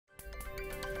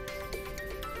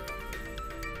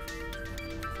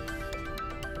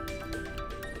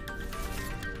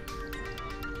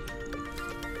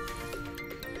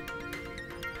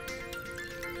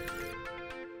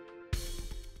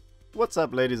What's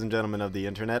up, ladies and gentlemen of the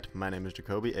internet? My name is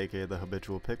Jacoby, aka the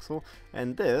Habitual Pixel,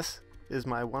 and this is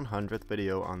my 100th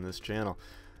video on this channel.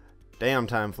 Damn,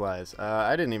 time flies.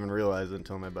 I didn't even realize it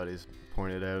until my buddies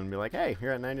pointed out and be like, hey,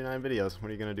 you're at 99 videos. What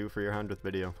are you going to do for your 100th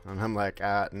video? And I'm like,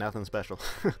 nothing special.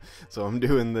 So I'm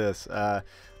doing this.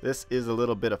 This is a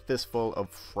little bit of Fistful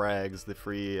of Frags, the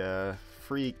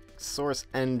free source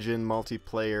engine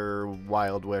multiplayer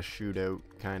Wild West shootout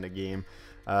kind of game.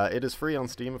 It is free on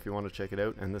Steam if you want to check it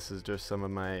out, and this is just some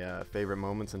of my favorite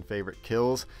moments and favorite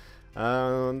kills.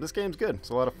 This game's good. It's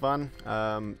a lot of fun,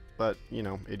 but, you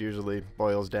know, it usually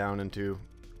boils down into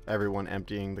everyone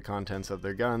emptying the contents of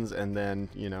their guns and then,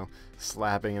 you know,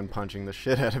 slapping and punching the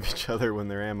shit out of each other when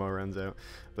their ammo runs out.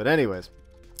 But anyways,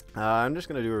 I'm just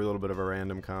going to do a little bit of a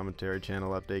random commentary,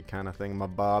 channel update kind of thing, my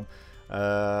bob.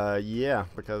 Yeah,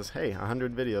 because, hey,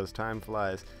 100 videos, time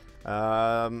flies.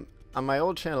 On my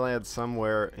old channel, I had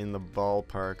somewhere in the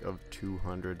ballpark of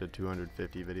 200 to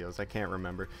 250 videos. I can't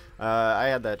remember. I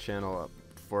had that channel up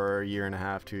for a year and a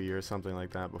half, 2 years, something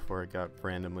like that, before it got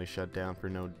randomly shut down for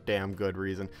no damn good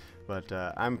reason. But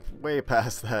I'm way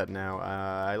past that now.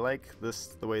 I like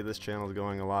the way this channel is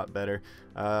going a lot better.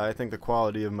 I think the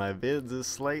quality of my vids is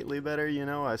slightly better, you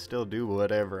know. I still do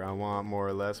whatever I want, more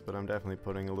or less, but I'm definitely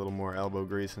putting a little more elbow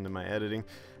grease into my editing.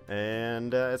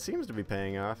 And it seems to be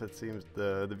paying off. It seems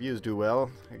the views do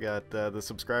well. I got the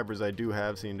subscribers I do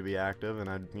have seem to be active, and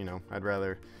I'd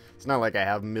rather. It's not like I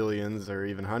have millions or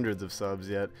even hundreds of subs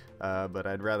yet, but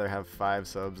I'd rather have 5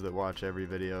 subs that watch every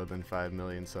video than 5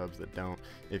 million subs that don't,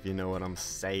 if you know what I'm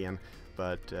saying.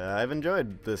 But I've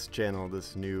enjoyed this channel,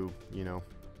 this new, you know,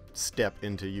 step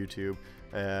into YouTube.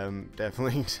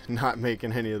 Definitely not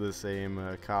making any of the same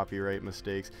copyright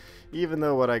mistakes, even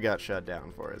though what I got shut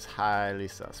down for is highly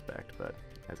suspect. But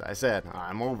as I said,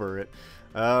 I'm over it.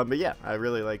 But yeah, I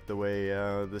really like the way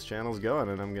this channel's going,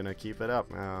 and I'm gonna keep it up.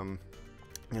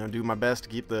 You know, do my best to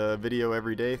keep the video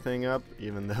everyday thing up,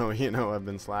 even though, you know, I've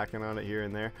been slacking on it here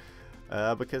and there.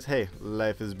 Because, hey,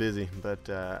 life is busy, but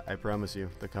I promise you,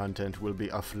 the content will be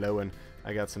a-flowing.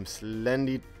 I got some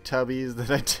slendy tubbies that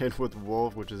I did with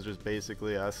Wolf, which is just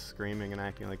basically us screaming and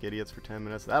acting like idiots for 10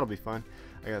 minutes. That'll be fun.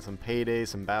 I got some Payday,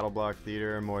 some Battle Block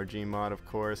Theater, more Gmod, of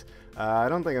course. I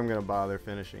don't think I'm going to bother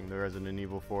finishing the Resident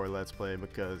Evil 4 Let's Play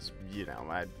because, you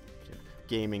know,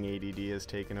 gaming ADD has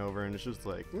taken over, and it's just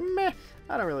like, meh,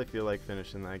 I don't really feel like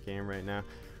finishing that game right now.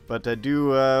 But I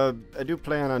do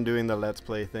plan on doing the Let's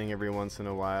Play thing every once in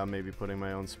a while, maybe putting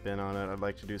my own spin on it. I'd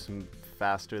like to do some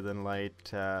Faster Than Light,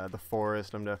 The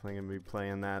Forest. I'm definitely going to be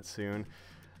playing that soon.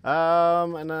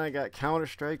 And then I got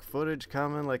Counter-Strike footage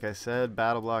coming, like I said,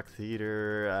 Battle Block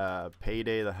Theater,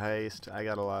 Payday the Heist. I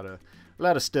got a lot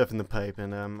of stuff in the pipe,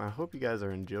 and I hope you guys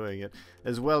are enjoying it,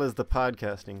 as well as the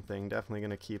podcasting thing. Definitely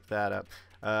going to keep that up.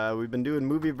 We've been doing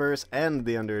Movieverse and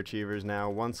the Underachievers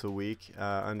now once a week.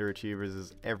 Underachievers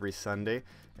is every Sunday,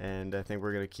 and I think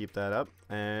we're going to keep that up.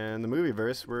 And the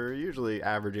Movieverse, we're usually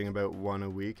averaging about 1 a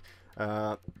week.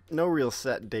 No real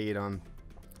set date on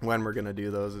when we're going to do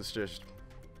those. It's just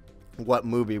what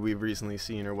movie we've recently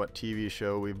seen or what TV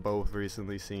show we've both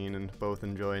recently seen and both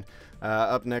enjoyed.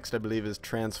 Up next, I believe, is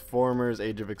Transformers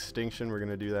Age of Extinction. We're going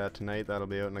to do that tonight. That'll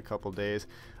be out in a couple days.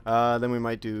 Then we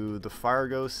might do the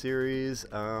Fargo series.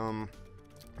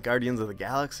 Guardians of the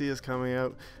Galaxy is coming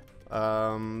out.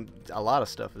 A lot of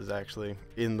stuff is actually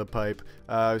in the pipe.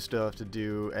 We still have to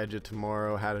do Edge of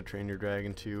Tomorrow, How to Train Your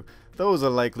Dragon 2. Those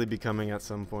will likely be coming at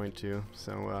some point too.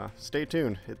 So stay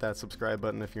tuned. Hit that subscribe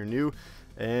button if you're new.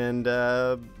 And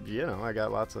you know, I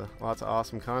got lots of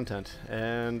awesome content,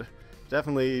 and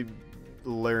definitely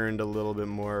learned a little bit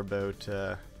more about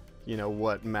you know,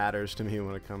 what matters to me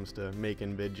when it comes to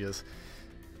making videos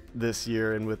this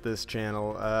year and with this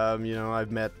channel. You know,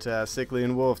 I've met Sickly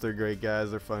and Wolf. They're great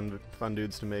guys. They're fun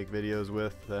dudes to make videos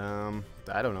with.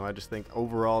 I don't know, I just think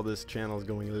overall this channel is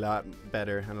going a lot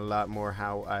better and a lot more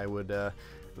how I would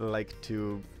like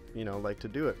to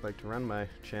do it, like to run my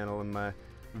channel and my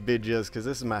videos, because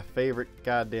this is my favorite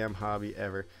goddamn hobby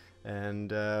ever,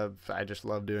 and I just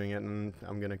love doing it, and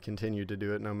I'm gonna continue to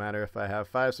do it no matter if I have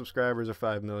 5 subscribers or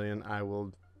 5 million. I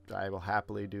will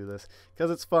happily do this because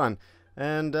it's fun.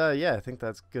 And yeah, I think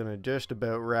that's gonna just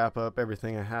about wrap up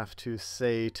everything I have to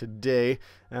say today.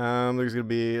 There's gonna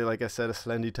be, like I said, a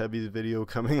Slendy Tubbies video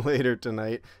coming later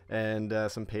tonight, and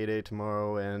some Payday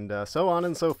tomorrow, and so on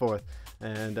and so forth.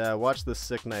 And watch this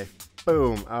sick knife.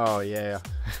 Boom! Oh yeah.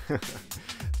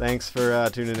 Thanks for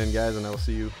tuning in, guys, and I will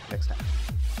see you next time.